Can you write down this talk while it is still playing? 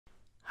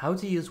How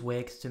to use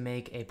Wix to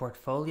make a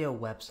portfolio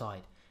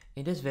website.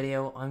 In this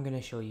video, I'm going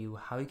to show you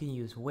how you can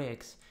use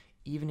Wix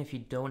even if you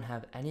don't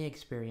have any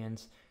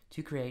experience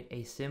to create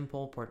a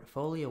simple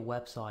portfolio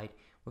website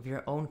with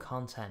your own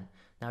content.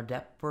 Now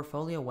that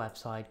portfolio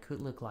website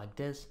could look like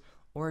this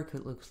or it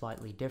could look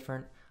slightly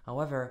different.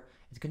 However,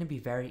 it's going to be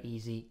very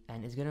easy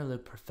and it's going to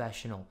look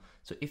professional.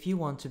 So if you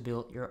want to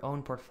build your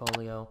own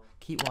portfolio,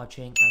 keep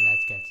watching and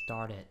let's get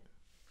started.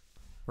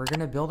 We're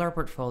going to build our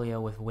portfolio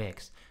with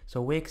Wix.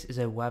 So Wix is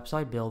a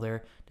website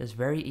builder that's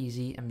very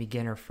easy and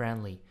beginner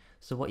friendly.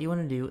 So what you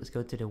want to do is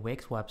go to the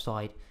Wix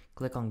website,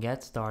 click on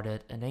Get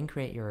Started, and then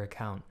create your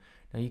account.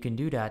 Now you can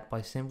do that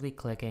by simply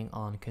clicking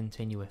on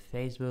Continue with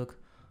Facebook,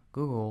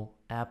 Google,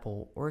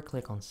 Apple, or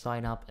click on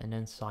Sign Up and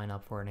then sign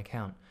up for an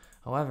account.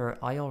 However,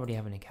 I already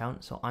have an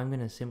account, so I'm going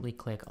to simply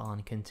click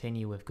on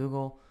Continue with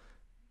Google.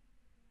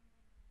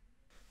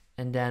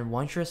 And then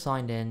once you're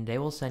signed in, they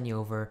will send you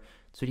over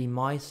to the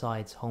My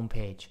Sites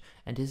homepage,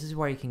 and this is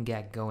where you can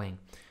get going.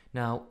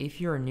 Now,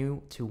 if you're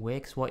new to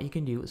Wix, what you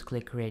can do is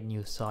click Create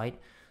New Site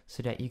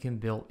so that you can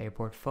build a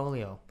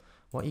portfolio.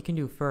 What you can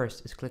do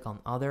first is click on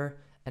Other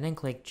and then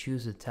click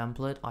Choose a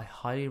Template. I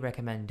highly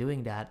recommend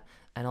doing that,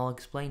 and I'll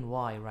explain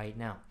why right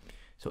now.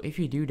 So if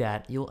you do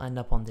that, you'll end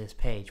up on this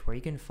page where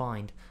you can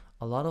find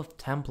a lot of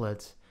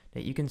templates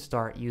that you can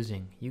start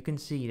using. You can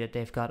see that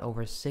they've got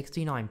over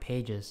 69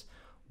 pages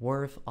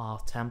worth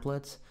of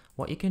templates.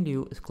 What you can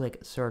do is click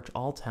Search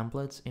All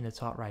Templates in the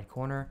top right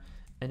corner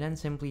and then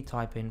simply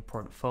type in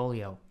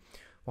Portfolio.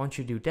 Once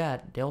you do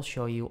that, they'll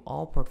show you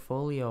all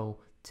portfolio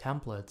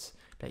templates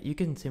that you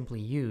can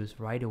simply use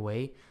right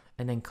away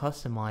and then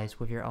customize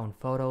with your own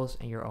photos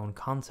and your own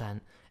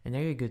content, and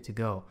there you're good to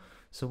go.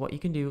 So what you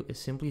can do is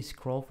simply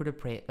scroll through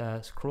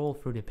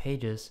the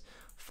pages,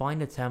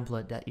 find a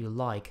template that you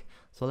like.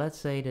 So let's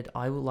say that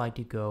I would like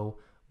to go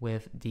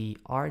with the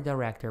Art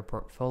Director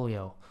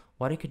portfolio.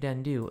 What I could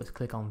then do is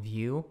click on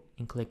View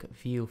and click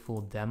View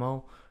Full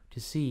Demo to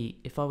see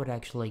if I would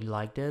actually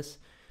like this,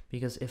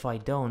 because if I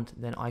don't,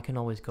 then I can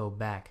always go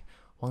back.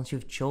 Once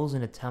you've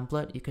chosen a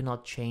template, you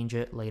cannot change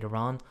it later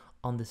on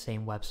the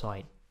same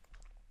website.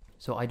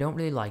 So I don't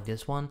really like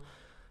this one.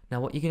 Now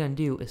what you can then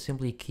do is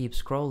simply keep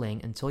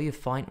scrolling until you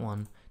find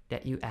one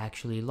that you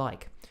actually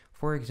like.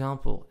 For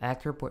example,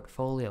 Actor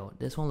Portfolio.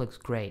 This one looks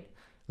great.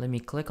 Let me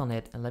click on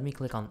it and let me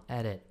click on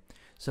Edit.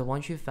 So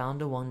once you've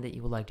found the one that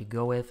you would like to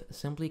go with,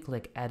 simply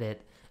click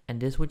Edit, and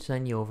this would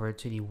send you over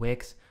to the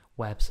Wix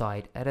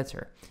website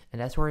editor.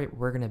 And that's where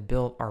we're going to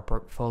build our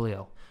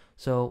portfolio.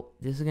 So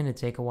this is going to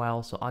take a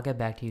while, so I'll get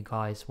back to you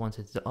guys once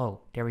it's done. Oh,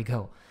 there we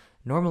go.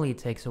 Normally it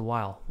takes a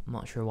while. I'm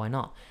not sure why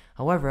not.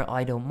 However,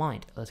 I don't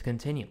mind. Let's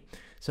continue.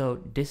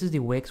 So this is the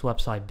Wix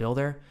website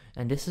builder,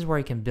 and this is where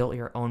you can build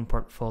your own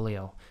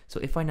portfolio. So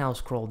if I now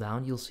scroll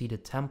down, you'll see the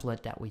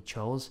template that we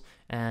chose,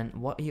 and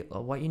what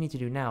you need to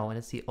do now, and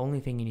it's the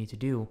only thing you need to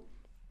do,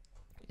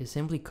 is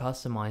simply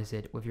customize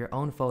it with your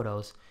own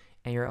photos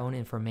and your own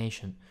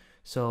information.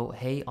 So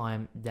hey,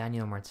 I'm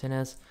Daniel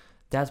Martinez.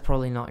 That's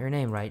probably not your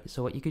name, right?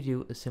 So what you could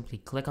do is simply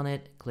click on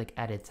it, click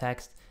Edit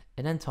Text,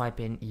 and then type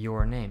in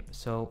your name.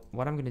 So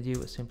what I'm going to do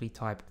is simply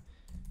type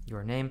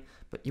your name,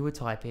 but you would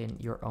type in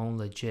your own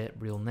legit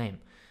real name.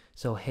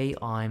 So hey,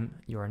 I'm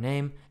your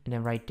name, and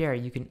then right there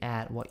you can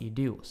add what you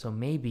do. So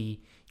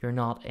maybe you're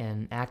not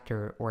an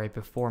actor or a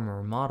performer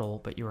or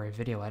model, but you're a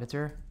video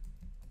editor,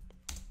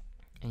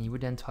 and you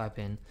would then type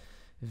in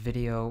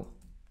video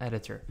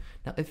editor.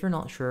 Now if you're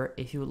not sure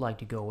if you would like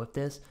to go with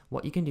this,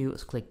 what you can do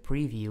is click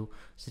preview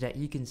so that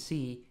you can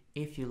see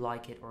if you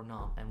like it or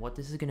not. And what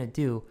this is going to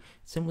do,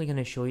 it's simply going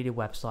to show you the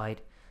website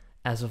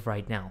as of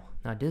right now.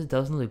 Now this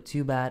doesn't look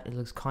too bad, it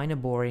looks kind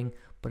of boring,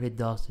 but it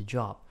does the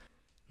job.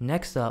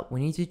 Next up,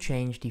 we need to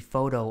change the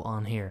photo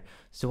on here.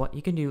 So what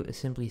you can do is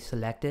simply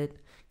select it,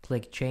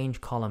 click change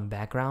column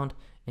background,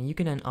 and you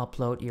can then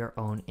upload your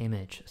own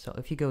image. So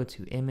if you go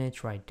to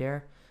image right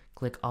there,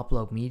 click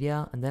upload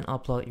media and then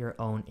upload your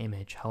own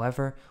image.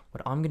 However,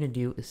 what I'm going to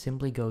do is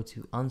simply go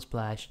to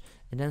Unsplash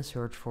and then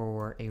search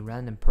for a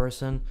random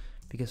person,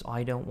 because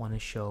I don't want to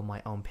show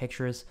my own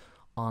pictures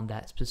on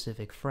that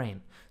specific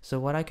frame. So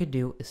what I could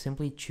do is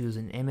simply choose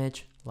an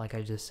image, like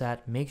I just said.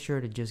 Make sure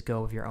to just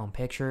go with your own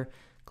picture,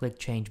 click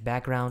change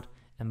background,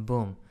 and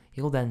boom,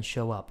 he'll then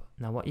show up.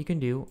 Now what you can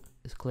do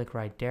is click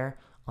right there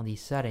on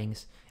these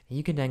settings, and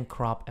you can then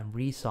crop and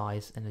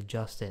resize and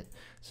adjust it.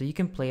 So you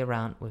can play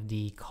around with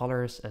the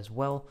colors as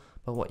well,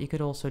 but what you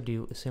could also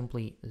do is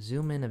simply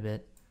zoom in a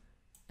bit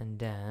and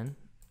then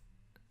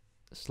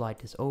slide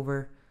this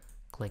over,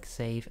 click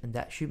save, and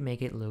that should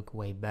make it look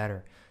way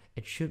better.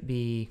 It should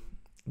be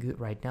good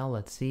right now.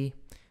 Let's see.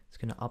 It's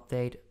gonna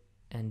update,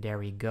 and there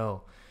we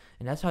go.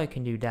 And that's how you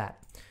can do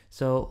that.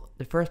 So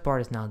the first part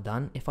is now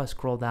done. If I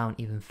scroll down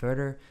even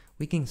further,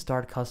 we can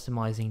start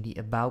customizing the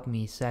About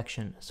Me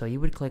section. So you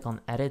would click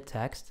on Edit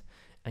Text,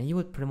 and you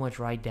would pretty much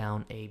write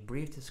down a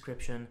brief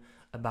description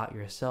about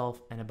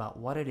yourself and about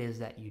what it is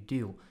that you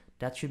do.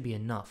 that should be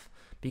enough,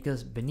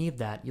 because beneath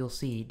that you'll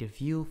see the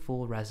view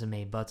full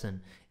resume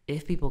button.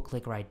 If people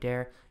click right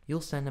there,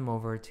 you'll send them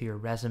over to your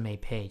resume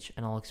page,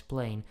 and I'll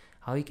explain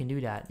how you can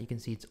do that. You can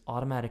see it's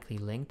automatically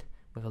linked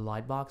with a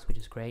lightbox, which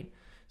is great,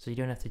 so you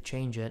don't have to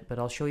change it, but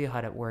I'll show you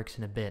how that works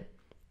in a bit.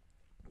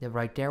 Then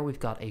right there we've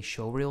got a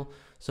show reel.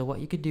 So what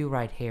you could do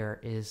right here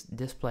is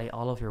display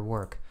all of your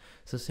work.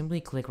 So simply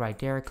click right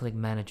there, click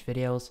manage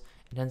videos,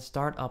 and then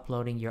start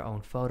uploading your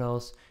own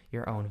photos,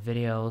 your own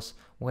videos,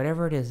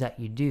 whatever it is that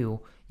you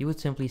do, you would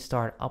simply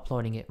start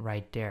uploading it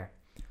right there.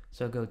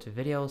 So go to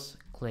videos,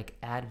 click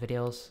add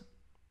videos,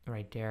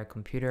 right there,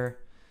 computer,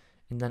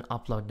 and then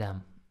upload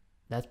them.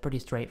 That's pretty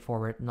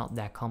straightforward, not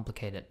that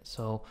complicated.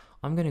 So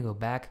I'm gonna go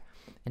back,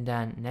 and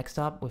then next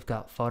up we've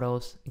got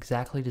photos,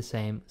 exactly the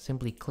same.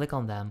 Simply click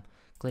on them,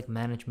 click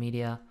manage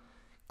media,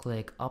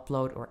 click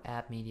upload or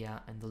add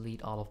media, and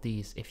delete all of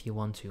these if you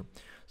want to.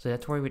 So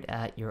that's where you would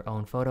add your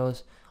own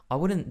photos. I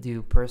wouldn't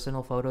do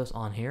personal photos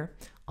on here.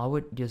 I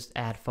would just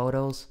add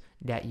photos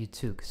that you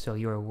took, so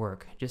your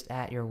work. Just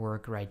add your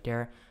work right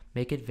there,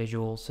 make it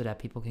visual so that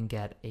people can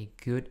get a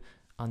good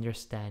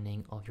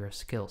understanding of your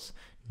skills.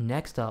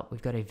 Next up,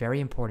 we've got a very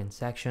important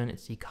section.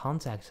 It's the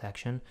contact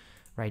section.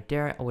 Right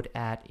there, I would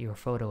add your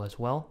photo as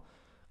well.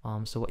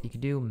 So what you can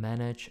do,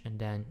 manage, and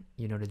then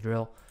you know the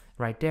drill.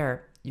 Right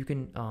there, you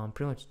can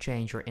pretty much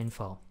change your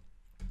info.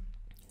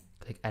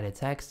 Click edit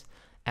text,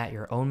 add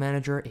your own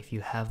manager if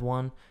you have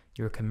one,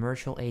 your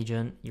commercial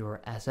agent,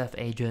 your SF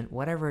agent,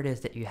 whatever it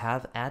is that you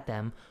have, add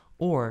them,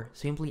 or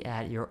simply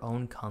add your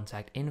own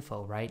contact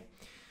info, right?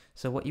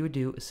 So what you would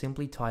do is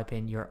simply type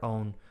in your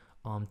own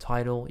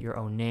title, your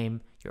own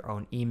name, your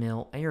own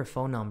email, and your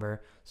phone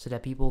number so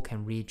that people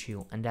can reach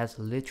you, and that's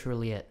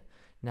literally it.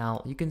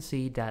 Now you can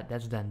see that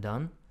that's then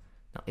done.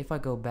 Now if I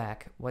go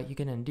back, what you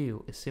can then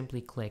do is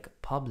simply click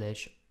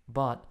publish,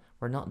 but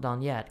we're not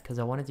done yet because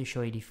I wanted to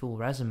show you the full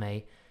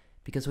resume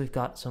because we've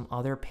got some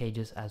other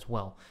pages as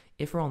well.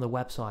 If we're on the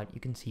website, you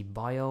can see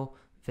bio,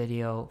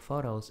 video,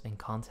 photos, and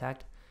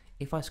contact.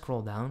 If I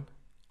scroll down,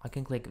 I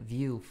can click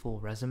view full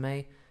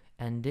resume,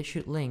 and this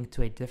should link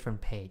to a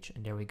different page,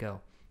 and there we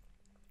go.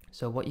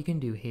 So what you can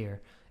do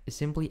here is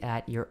simply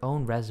add your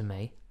own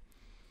resume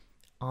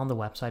on the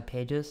website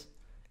pages,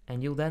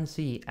 and you'll then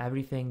see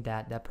everything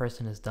that that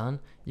person has done.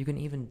 You can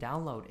even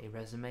download a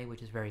resume,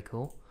 which is very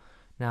cool.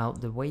 Now,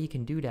 the way you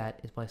can do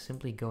that is by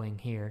simply going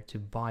here to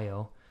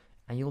bio,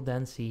 and you'll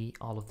then see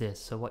all of this.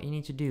 So what you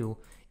need to do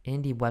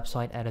in the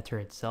website editor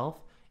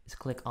itself is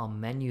click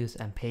on menus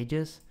and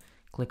pages,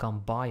 click on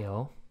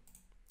bio,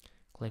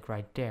 click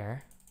right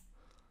there,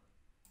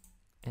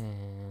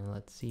 and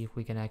let's see if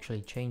we can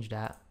actually change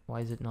that. Why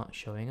is it not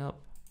showing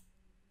up?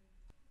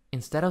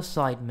 Instead of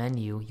site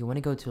menu, you want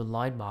to go to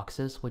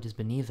lightboxes, which is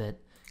beneath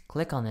it,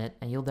 click on it,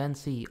 and you'll then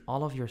see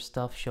all of your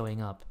stuff showing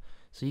up.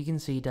 So you can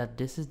see that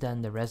this is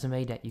then the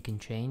resume that you can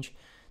change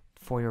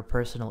for your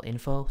personal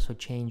info. So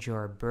change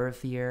your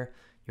birth year,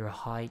 your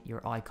height,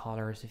 your eye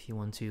colors if you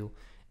want to,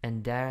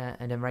 and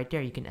then right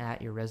there you can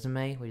add your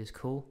resume, which is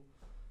cool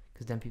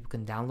because then people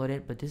can download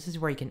it. But this is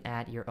where you can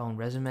add your own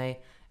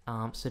resume,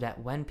 so that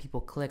when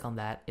people click on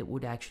that, it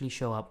would actually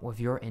show up with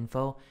your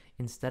info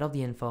instead of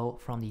the info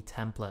from the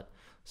template.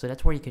 So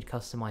that's where you could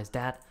customize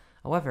that.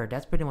 However,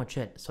 that's pretty much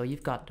it. So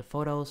you've got the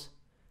photos,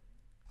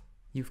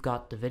 you've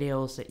got the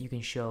videos that you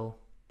can show,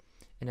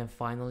 and then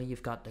finally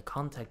you've got the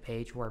contact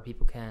page where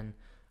people can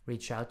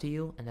reach out to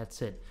you, and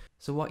that's it.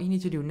 So what you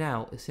need to do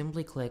now is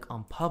simply click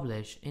on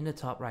publish in the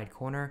top right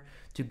corner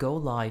to go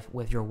live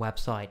with your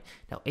website.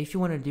 Now if you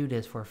want to do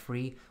this for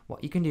free,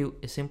 what you can do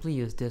is simply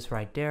use this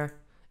right there,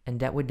 and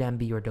that would then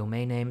be your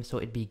domain name. So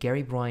it'd be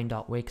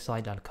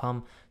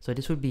garybroin.wixsite.com. So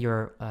this would be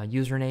your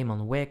username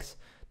on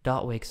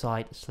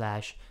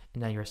wix.wixsite/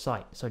 and then your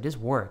site. So this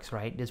works,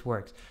 right? This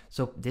works.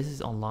 So this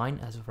is online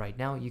as of right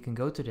now. You can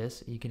go to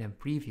this, you can then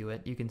preview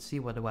it, you can see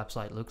what the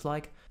website looks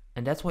like,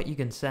 and that's what you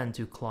can send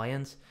to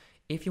clients.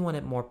 If you want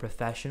it more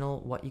professional,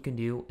 what you can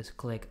do is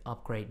click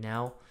upgrade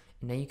now,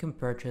 and then you can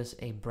purchase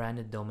a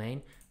branded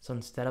domain. So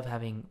instead of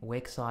having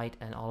Wix site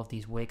and all of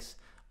these Wix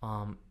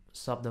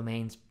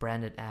subdomains,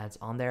 branded ads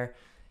on there,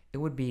 it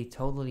would be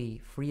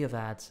totally free of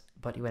ads,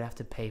 but you would have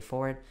to pay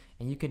for it,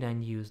 and you can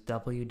then use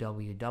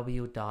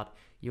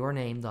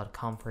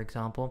www.yourname.com, for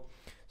example.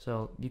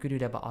 So you could do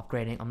that by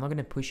upgrading. I'm not going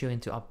to push you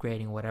into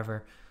upgrading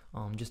whatever,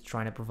 just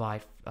trying to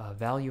provide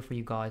value for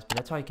you guys, but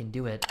that's how you can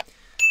do it.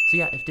 So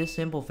yeah, if this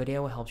simple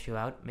video helps you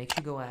out, make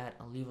sure you go ahead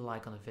and leave a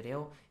like on the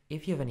video.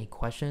 If you have any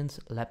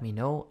questions, let me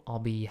know. I'll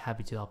be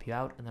happy to help you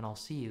out, and then I'll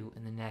see you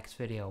in the next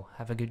video.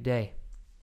 Have a good day.